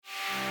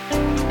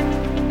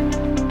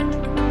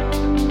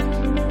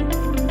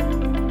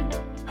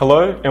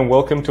Hello and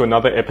welcome to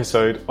another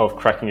episode of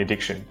Cracking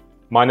Addiction.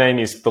 My name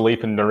is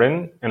Philippe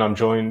Naren and I'm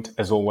joined,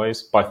 as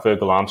always, by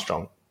Fergal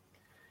Armstrong.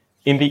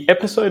 In the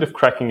episode of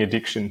Cracking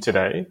Addiction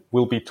today,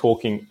 we'll be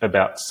talking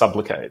about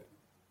Sublocade.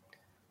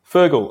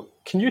 Fergal,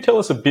 can you tell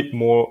us a bit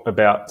more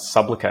about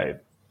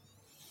Sublocade?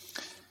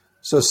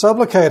 So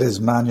Sublocade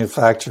is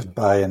manufactured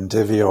by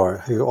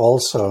Indivior, who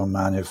also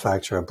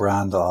manufacture a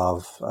brand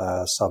of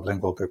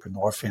sublingual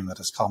buprenorphine that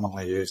is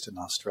commonly used in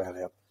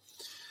Australia.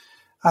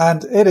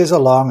 And it is a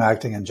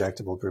long-acting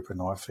injectable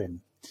buprenorphine.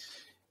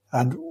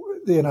 And,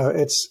 you know,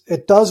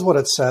 it does what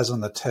it says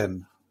on the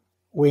tin.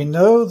 We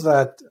know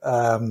that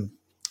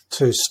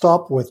to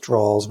stop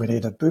withdrawals, we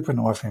need a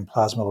buprenorphine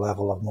plasma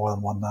level of more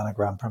than 1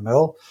 nanogram per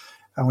mil.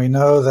 And we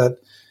know that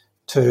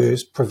to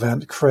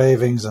prevent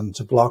cravings and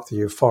to block the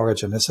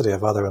euphorogenicity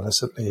of other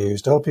illicitly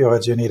used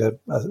opioids, you need a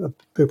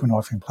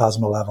buprenorphine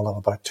plasma level of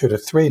about 2 to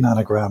 3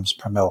 nanograms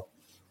per mil.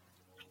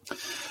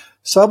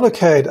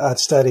 Sublocade at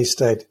steady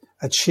state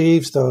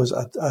achieves those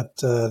at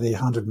the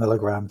 100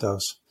 milligram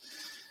dose.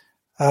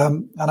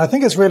 And I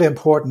think it's really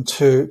important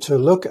to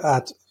look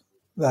at,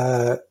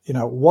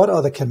 what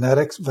are the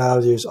kinetic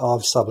values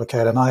of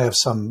Sublocade? And I have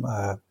some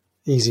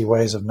easy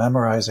ways of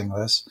memorizing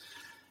this.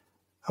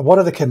 What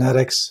are the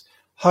kinetics,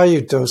 how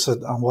you dose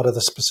it, and what are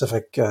the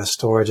specific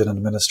storage and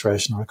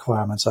administration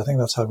requirements? I think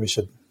that's how we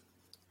should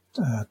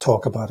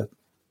talk about it.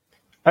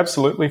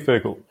 Absolutely,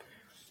 Fergal.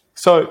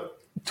 So,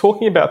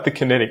 talking about the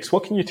kinetics,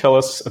 what can you tell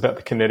us about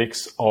the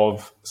kinetics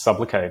of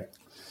Sublocade?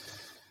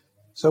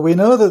 So we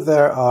know that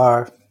there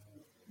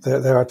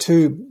are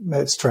two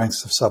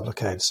strengths of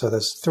Sublocade. So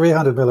there's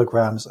 300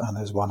 milligrams and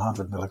there's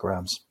 100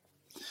 milligrams.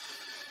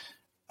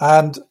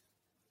 And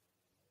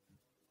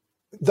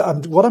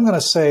what I'm going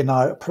to say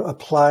now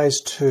applies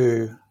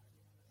to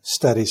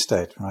steady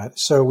state, right?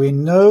 So we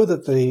know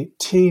that the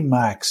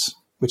Tmax,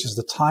 which is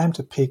the time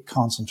to peak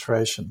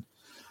concentration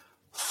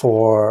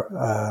for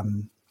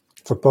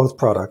both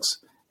products,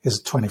 is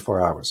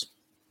 24 hours.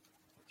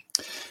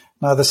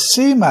 Now the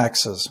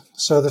Cmaxes,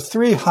 so the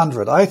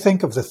 300, I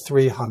think of the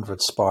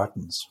 300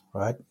 Spartans,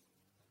 right?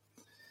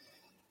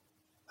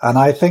 And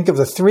I think of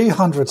the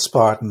 300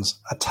 Spartans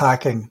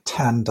attacking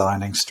 10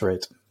 Downing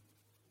Street,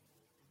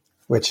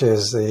 which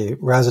is the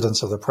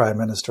residence of the Prime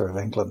Minister of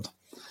England.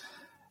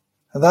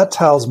 And that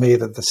tells me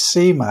that the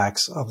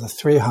Cmax of the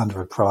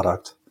 300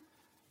 product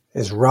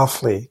is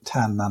roughly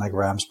 10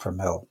 nanograms per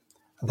mil.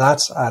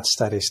 That's at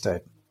steady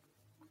state.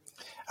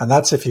 And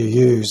that's if you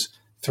use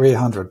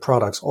 300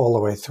 products all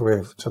the way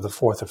through to the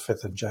fourth or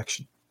fifth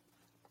injection.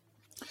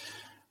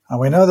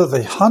 And we know that the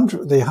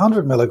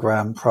 100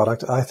 milligram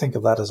product, I think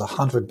of that as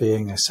 100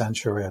 being a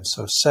centurion,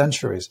 so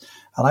centuries.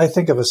 And I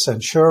think of a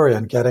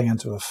centurion getting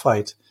into a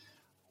fight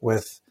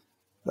with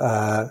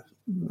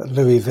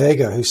Louis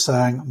Vega, who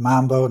sang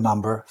Mambo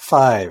number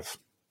 5,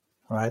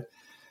 right?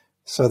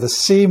 So the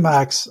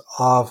Cmax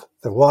of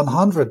the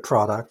 100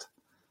 product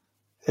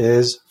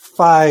is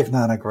 5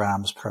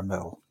 nanograms per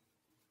mil.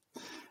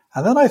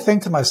 And then I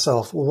think to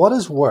myself, well, what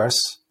is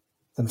worse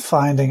than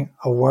finding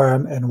a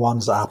worm in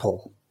one's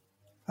apple?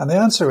 And the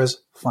answer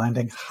is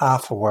finding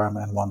half a worm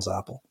in one's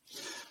apple.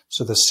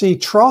 So the C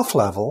trough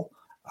level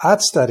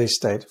at steady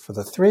state for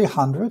the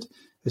 300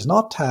 is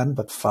not 10,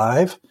 but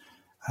 5.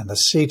 And the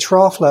C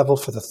trough level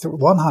for the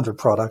 100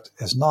 product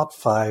is not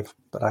 5,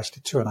 but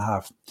actually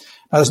 2.5.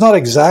 Now, it's not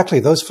exactly,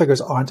 those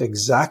figures aren't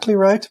exactly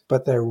right,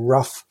 but they're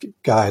rough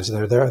guides.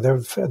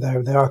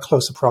 They are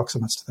close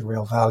approximates to the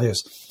real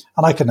values.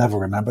 And I can never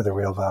remember the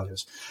real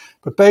values.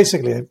 But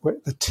basically,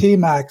 the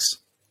Tmax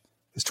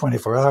is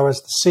 24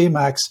 hours. The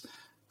Cmax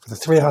for the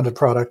 300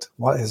 product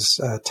is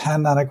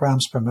 10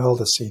 nanograms per mil.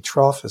 The C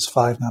trough is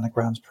 5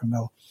 nanograms per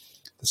mil.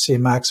 The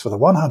Cmax for the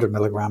 100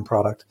 milligram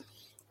product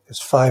is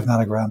 5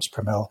 nanograms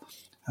per mil.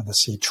 And the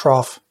C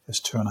trough is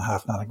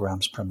 2.5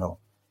 nanograms per mil.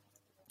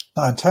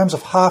 Now, in terms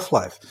of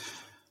half-life,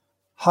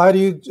 how do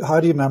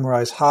you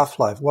memorize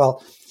half-life?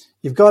 Well,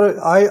 you've got to,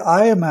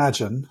 I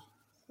imagine,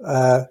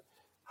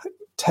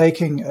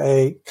 taking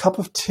a cup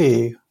of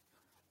tea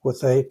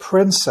with a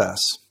princess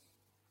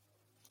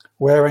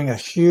wearing a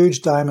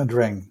huge diamond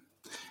ring.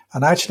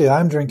 And actually,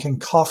 I'm drinking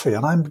coffee,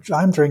 and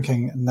I'm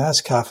drinking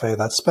Nescafe,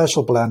 that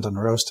special blend and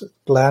roast,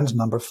 blend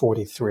number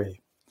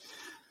 43.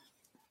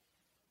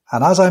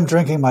 And as I'm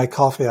drinking my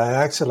coffee, I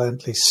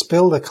accidentally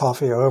spill the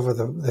coffee over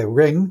the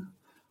ring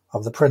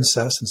of the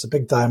princess. And it's a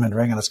big diamond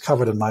ring, and it's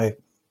covered in my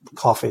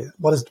coffee.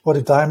 What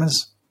do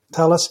diamonds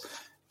tell us?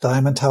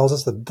 Diamond tells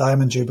us that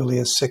Diamond Jubilee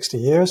is 60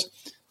 years.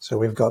 So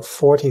we've got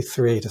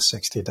 43 to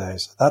 60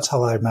 days. That's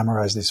how I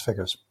memorize these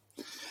figures.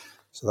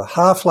 So the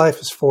half-life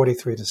is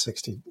 43 to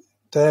 60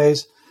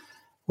 days,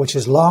 which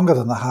is longer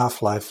than the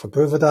half-life for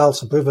Buvidal.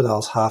 So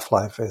Buvidal's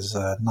half-life is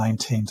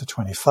 19 to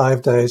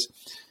 25 days.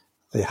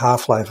 The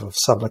half-life of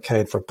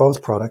Sublocade for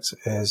both products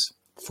is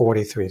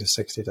 43 to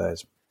 60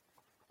 days.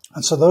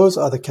 And so those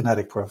are the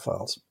kinetic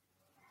profiles.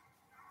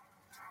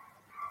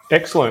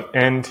 Excellent.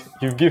 And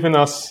you've given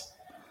us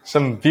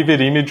some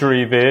vivid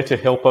imagery there to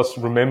help us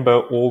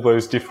remember all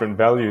those different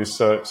values.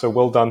 So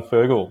well done,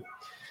 Fergal.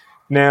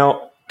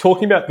 Now,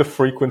 talking about the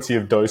frequency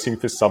of dosing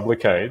for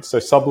Sublocade, so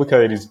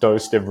Sublocade is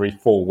dosed every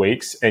 4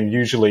 weeks, and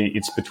usually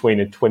it's between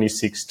a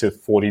 26 to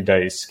 40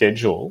 day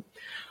schedule.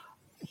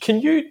 Can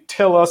you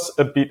tell us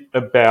a bit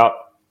about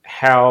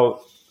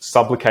how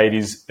Sublocade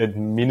is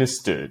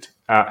administered?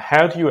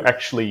 How do you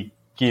actually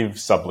give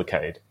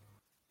Sublocade?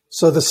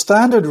 So the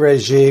standard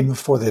regime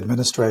for the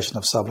administration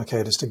of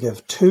Sublocade is to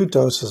give 2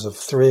 doses of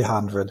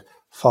 300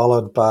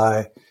 followed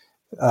by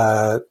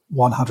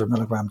 100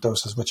 milligram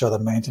doses, which are the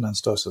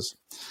maintenance doses.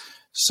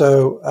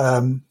 So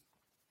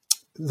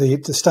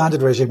the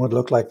standard regime would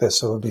look like this.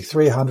 So it would be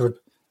 300,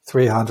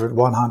 300,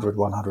 100,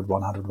 100,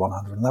 100,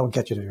 100, and that would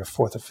get you to your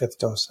 4th or 5th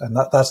dose. And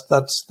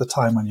that's the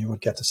time when you would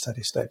get to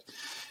steady state.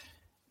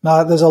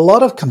 Now, there's a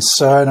lot of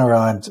concern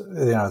around,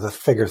 the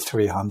figure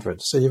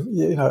 300. So,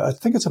 I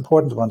think it's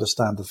important to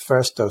understand the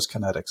first dose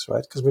kinetics,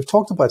 right? Because we've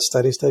talked about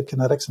steady state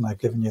kinetics, and I've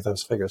given you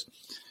those figures.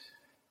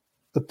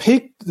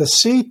 The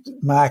C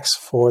max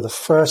for the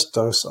first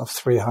dose of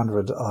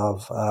 300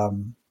 of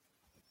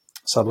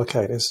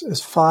Sublocade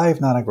is 5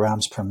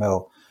 nanograms per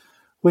mil,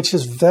 which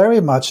is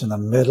very much in the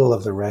middle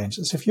of the range.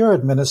 So if you're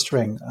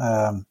administering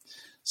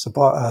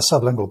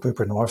sublingual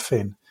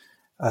buprenorphine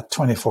at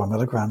 24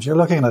 milligrams, you're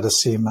looking at a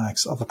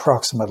Cmax of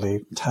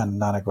approximately 10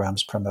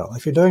 nanograms per mil.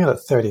 If you're doing it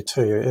at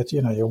 32,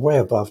 you're way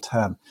above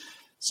 10.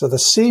 So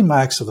the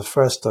Cmax of the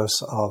first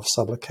dose of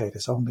Sublocade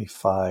is only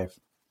 5.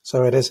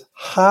 So it is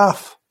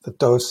half the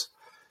dose,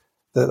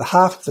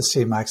 half of the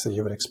Cmax that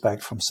you would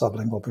expect from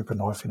sublingual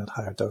buprenorphine at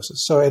higher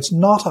doses. So it's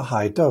not a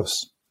high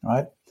dose,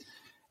 right?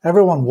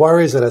 Everyone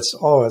worries that it's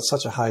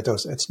such a high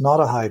dose. It's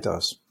not a high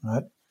dose,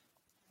 right?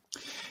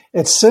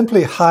 It's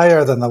simply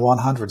higher than the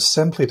 100,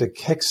 simply to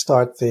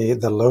kickstart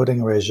the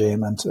loading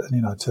regime and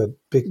to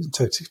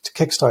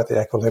kickstart the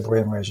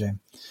equilibrium regime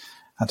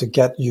and to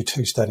get you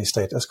to steady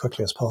state as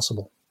quickly as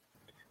possible.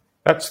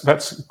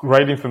 That's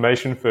great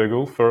information,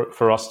 Fergal,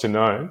 for us to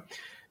know.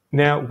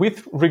 Now,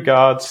 with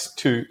regards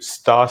to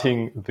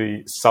starting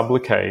the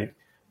Sublocade,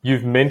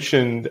 you've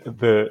mentioned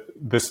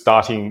the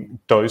starting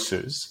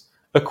doses.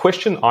 A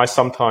question I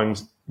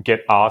sometimes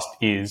get asked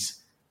is,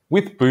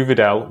 with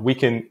Buvidal, we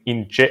can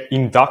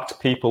induct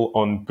people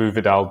on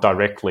Buvidal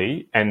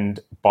directly and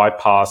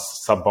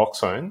bypass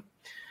Suboxone.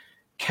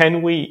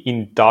 Can we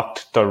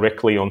induct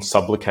directly on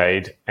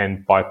Sublocade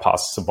and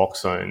bypass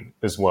Suboxone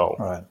as well?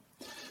 Right.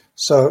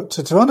 So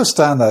to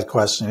understand that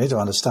question, you need to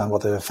understand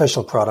what the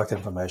official product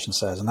information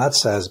says. And that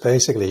says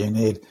basically you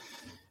need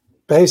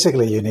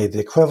the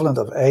equivalent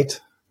of 8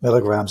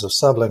 milligrams of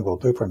sublingual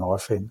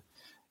buprenorphine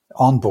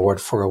on board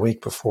for a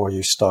week before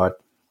you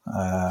start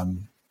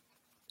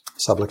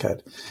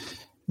Sublocade.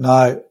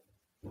 Now,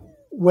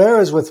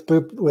 whereas with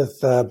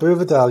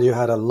Buvidal, you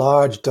had a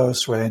large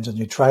dose range and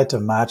you tried to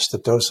match the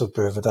dose of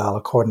Buvidal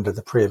according to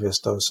the previous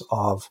dose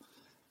of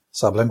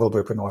sublingual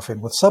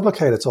buprenorphine. With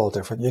Sublocade, it's all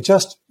different.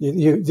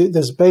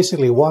 There's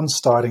basically one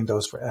starting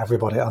dose for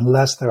everybody,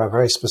 unless there are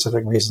very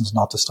specific reasons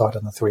not to start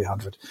in the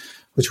 300,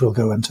 which we'll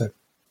go into.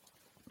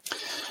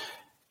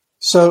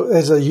 So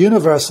there's a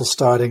universal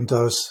starting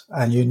dose,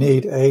 and you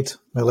need 8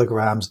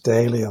 milligrams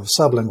daily of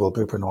sublingual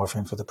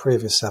buprenorphine for the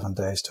previous 7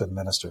 days to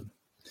administer.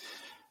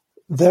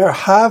 There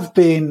has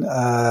been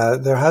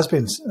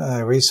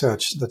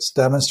research that's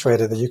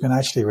demonstrated that you can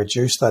actually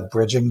reduce that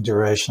bridging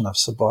duration of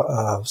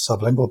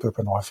sublingual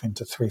buprenorphine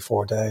to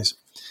 3-4 days.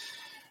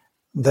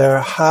 There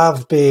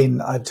have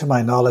been, to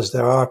my knowledge,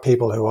 there are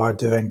people who are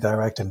doing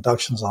direct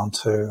inductions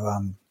onto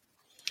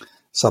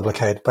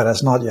Sublocade, but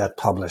it's not yet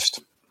published.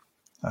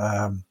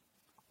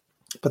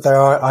 But there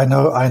are, I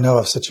know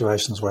of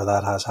situations where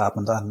that has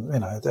happened, and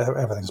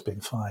everything's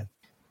been fine.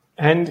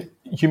 And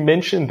you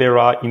mentioned there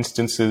are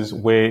instances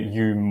where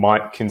you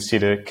might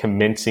consider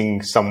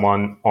commencing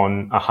someone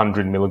on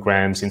 100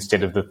 milligrams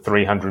instead of the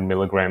 300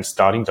 milligram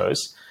starting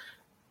dose.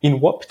 In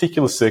what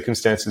particular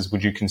circumstances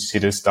would you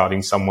consider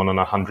starting someone on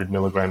 100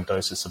 milligram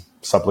doses of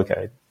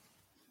Sublocade?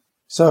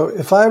 So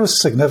if I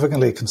was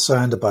significantly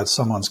concerned about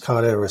someone's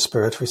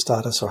cardiorespiratory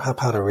status or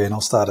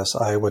hepatorenal status,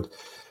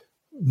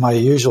 my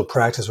usual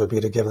practice would be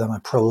to give them a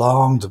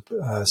prolonged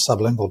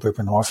sublingual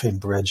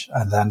buprenorphine bridge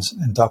and then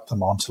induct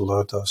them onto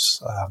low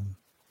dose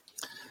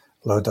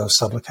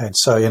Sublocade.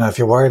 So, if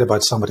you're worried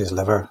about somebody's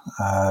liver,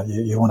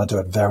 you want to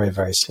do it very,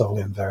 very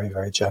slowly and very,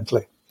 very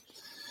gently.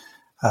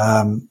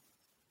 And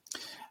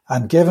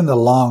given the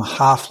long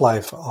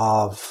half-life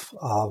of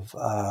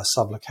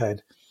Sublocade,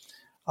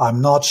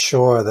 I'm not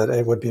sure that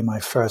it would be my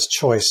first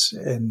choice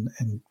in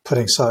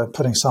putting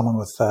someone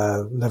with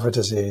liver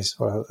disease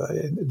or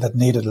that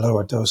needed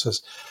lower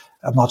doses.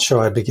 I'm not sure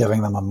I'd be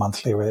giving them a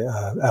monthly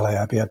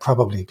LAIB. I'd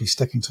probably be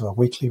sticking to a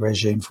weekly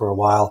regime for a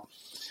while,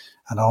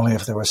 and only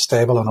if they were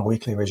stable on a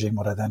weekly regime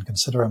would I then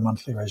consider a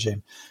monthly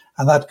regime.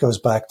 And that goes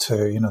back to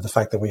the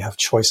fact that we have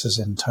choices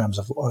in terms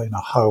of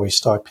how we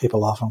start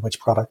people off and which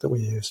product that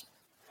we use.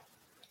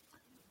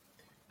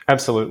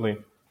 Absolutely.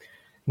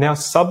 Now,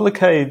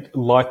 Sublocade,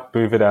 like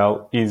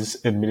Buvidal,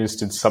 is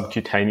administered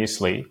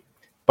subcutaneously,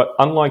 but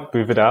unlike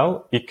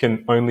Buvidal, it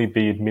can only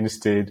be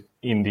administered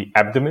in the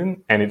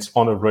abdomen, and it's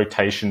on a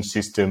rotation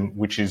system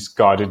which is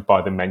guided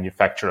by the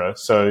manufacturer.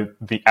 So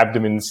the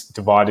abdomen's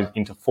divided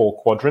into 4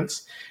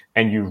 quadrants,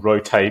 and you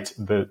rotate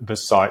the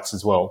sites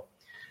as well.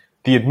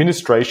 The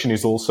administration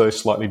is also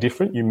slightly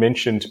different. You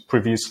mentioned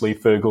previously,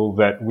 Fergal,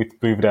 that with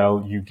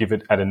Buvidal you give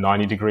it at a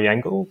 90-degree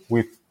angle.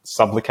 With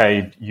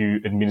Sublocade, you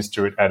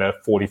administer it at a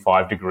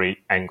 45-degree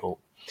angle.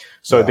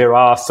 So there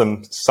are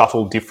some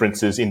subtle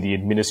differences in the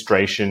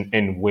administration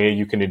and where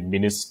you can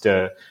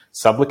administer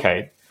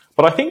Sublocade.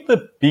 But I think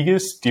the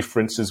biggest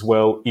difference as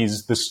well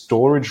is the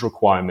storage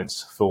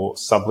requirements for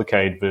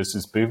Sublocade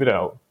versus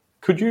Buvidal.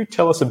 Could you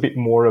tell us a bit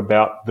more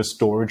about the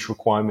storage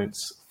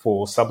requirements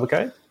for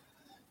Sublocade?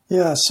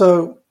 Yeah,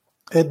 so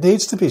it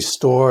needs to be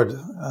stored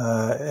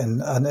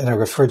in a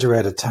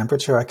refrigerated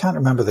temperature. I can't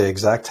remember the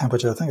exact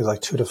temperature. I think it's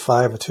like 2 to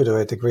 5 or 2 to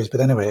 8 degrees.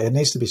 But anyway, it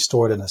needs to be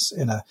stored in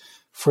a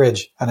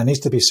fridge, and it needs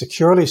to be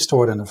securely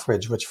stored in a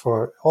fridge, which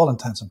for all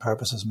intents and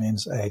purposes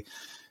means a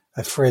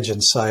fridge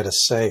inside a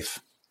safe.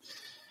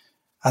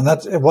 And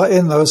that,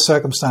 in those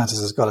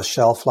circumstances, it's got a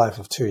shelf life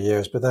of 2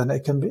 years, but then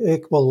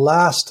it will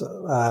last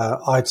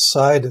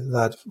outside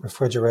that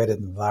refrigerated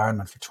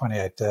environment for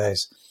 28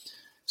 days.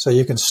 So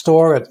you can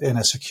store it in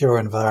a secure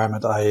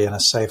environment, i.e., in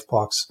a safe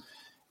box,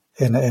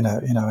 in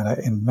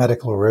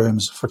medical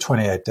rooms for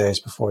 28 days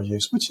before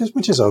use,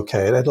 which is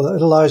okay. It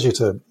allows you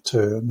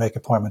to make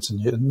appointments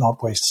and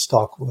not waste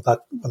stock with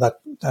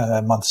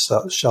that month's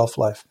shelf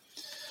life.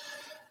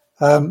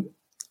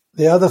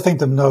 The other thing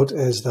to note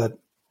is that,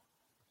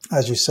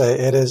 as you say,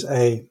 it is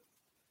an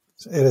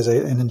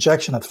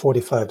injection at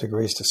 45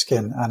 degrees to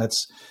skin, and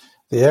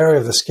the area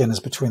of the skin is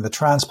between the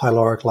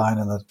transpyloric line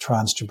and the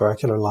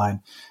transtubercular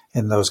line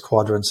in those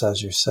quadrants,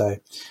 as you say.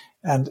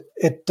 And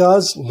it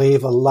does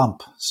leave a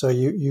lump. So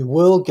you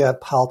will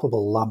get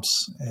palpable lumps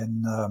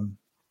in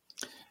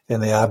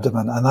the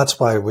abdomen, and that's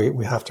why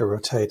we have to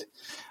rotate.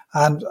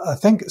 And I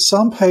think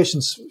some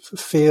patients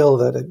feel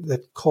that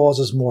it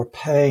causes more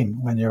pain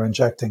when you're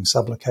injecting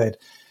Sublocade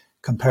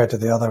compared to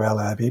the other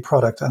LAIB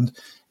product. And,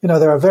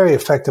 there are very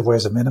effective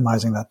ways of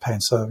minimizing that pain.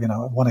 So,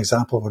 one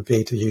example would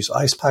be to use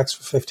ice packs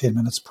for 15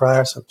 minutes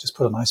prior. So just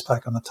put an ice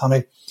pack on the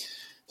tummy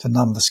to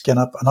numb the skin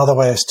up. Another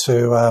way is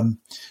to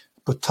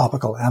put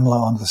topical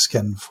amla on the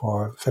skin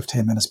for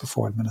 15 minutes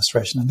before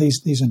administration. And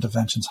these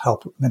interventions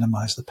help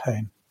minimize the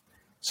pain.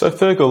 So,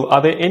 Fergal,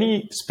 are there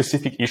any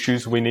specific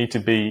issues we need to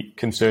be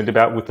concerned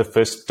about with the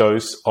first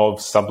dose of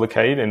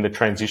Sublocade and the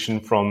transition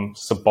from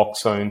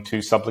Suboxone to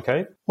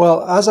Sublocade?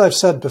 Well, as I've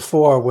said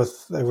before with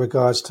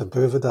regards to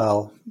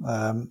Buvidal,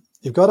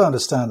 you've got to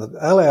understand that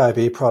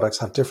LAIB products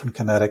have different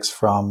kinetics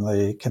from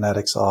the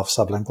kinetics of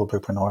sublingual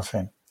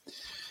buprenorphine.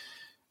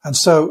 And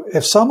so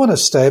if someone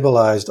is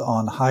stabilized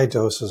on high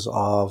doses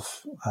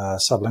of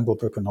sublingual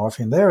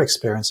buprenorphine, they're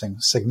experiencing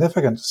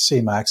significant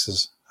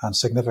Cmaxs and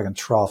significant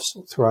troughs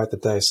throughout the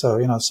day. So,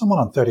 someone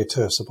on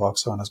 32 of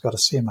Suboxone has got a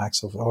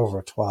Cmax of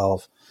over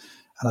 12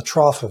 and a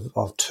trough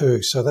of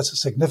 2. So that's a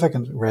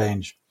significant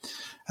range.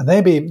 And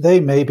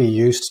they may be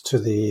used to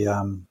the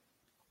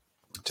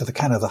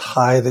kind of the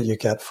high that you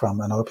get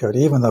from an opioid,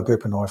 even though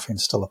buprenorphine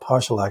is still a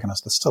partial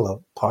agonist. It's still a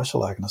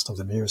partial agonist of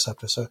the mu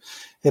receptor. So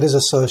it is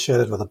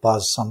associated with a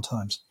buzz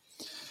sometimes.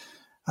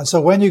 And so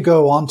when you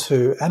go on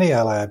to any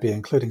LAIB,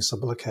 including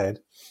Sublocade,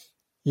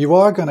 you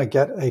are going to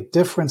get a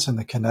difference in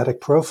the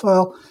kinetic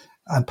profile,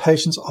 and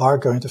patients are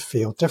going to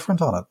feel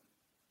different on it.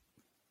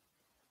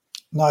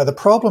 Now, the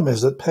problem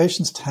is that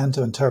patients tend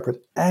to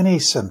interpret any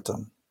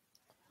symptom,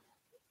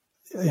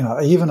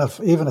 even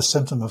a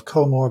symptom of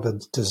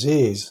comorbid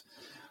disease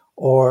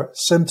or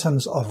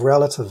symptoms of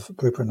relative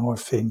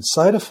buprenorphine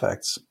side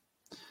effects,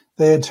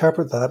 they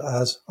interpret that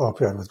as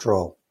opioid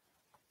withdrawal.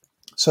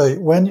 So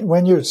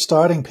when you're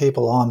starting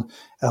people on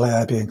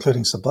LAIB,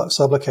 including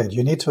Sublocade,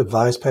 you need to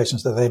advise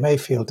patients that they may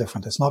feel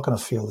different. It's not going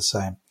to feel the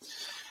same.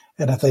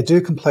 And if they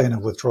do complain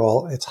of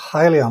withdrawal, it's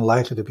highly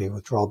unlikely to be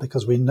withdrawal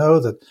because we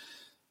know that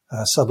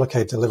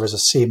Sublocade delivers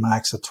a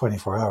Cmax at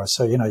 24 hours.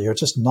 So, you're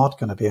just not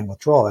going to be in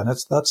withdrawal. And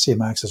that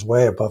Cmax is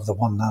way above the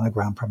 1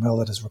 nanogram per mil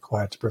that is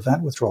required to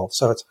prevent withdrawal.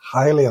 So it's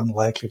highly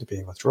unlikely to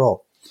be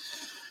withdrawal.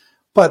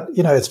 But,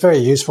 it's very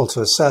useful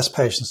to assess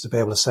patients to be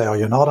able to say, oh,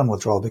 you're not on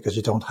withdrawal because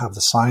you don't have the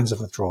signs of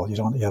withdrawal.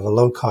 You have a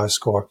low COW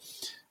score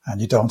and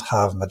you don't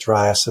have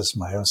mydriasis,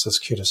 meiosis,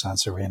 cutis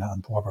anserina,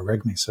 and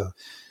borborygmi. So,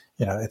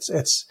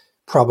 it's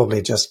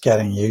probably just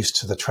getting used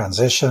to the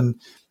transition.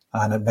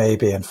 And it may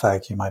be, in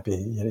fact, you might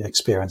be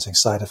experiencing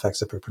side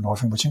effects of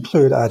buprenorphine, which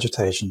include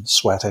agitation,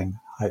 sweating,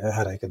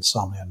 headache,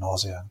 insomnia,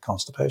 nausea, and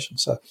constipation.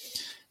 So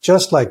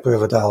just like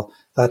Buvidal,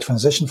 that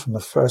transition from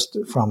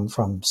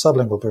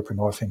sublingual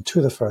buprenorphine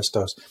to the first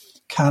dose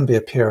can be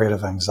a period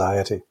of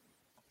anxiety.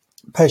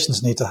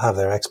 Patients need to have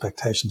their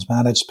expectations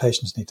managed.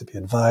 Patients need to be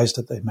advised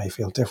that they may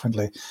feel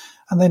differently,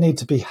 and they need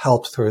to be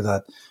helped through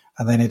that,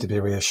 and they need to be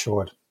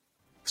reassured.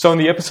 So in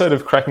the episode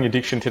of Cracking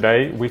Addiction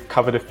today, we've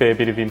covered a fair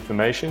bit of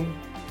information.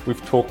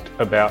 We've talked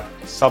about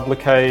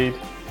Sublocade,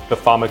 the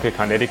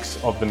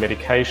pharmacokinetics of the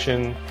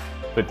medication,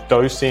 the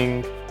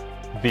dosing,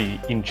 the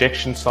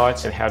injection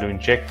sites and how to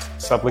inject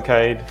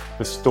Sublocade,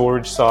 the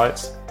storage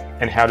sites,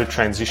 and how to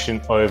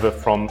transition over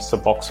from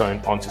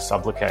Suboxone onto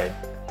Sublocade.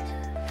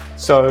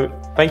 So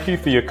thank you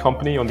for your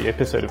company on the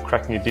episode of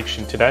Cracking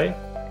Addiction today,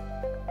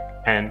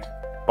 and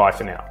bye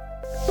for now.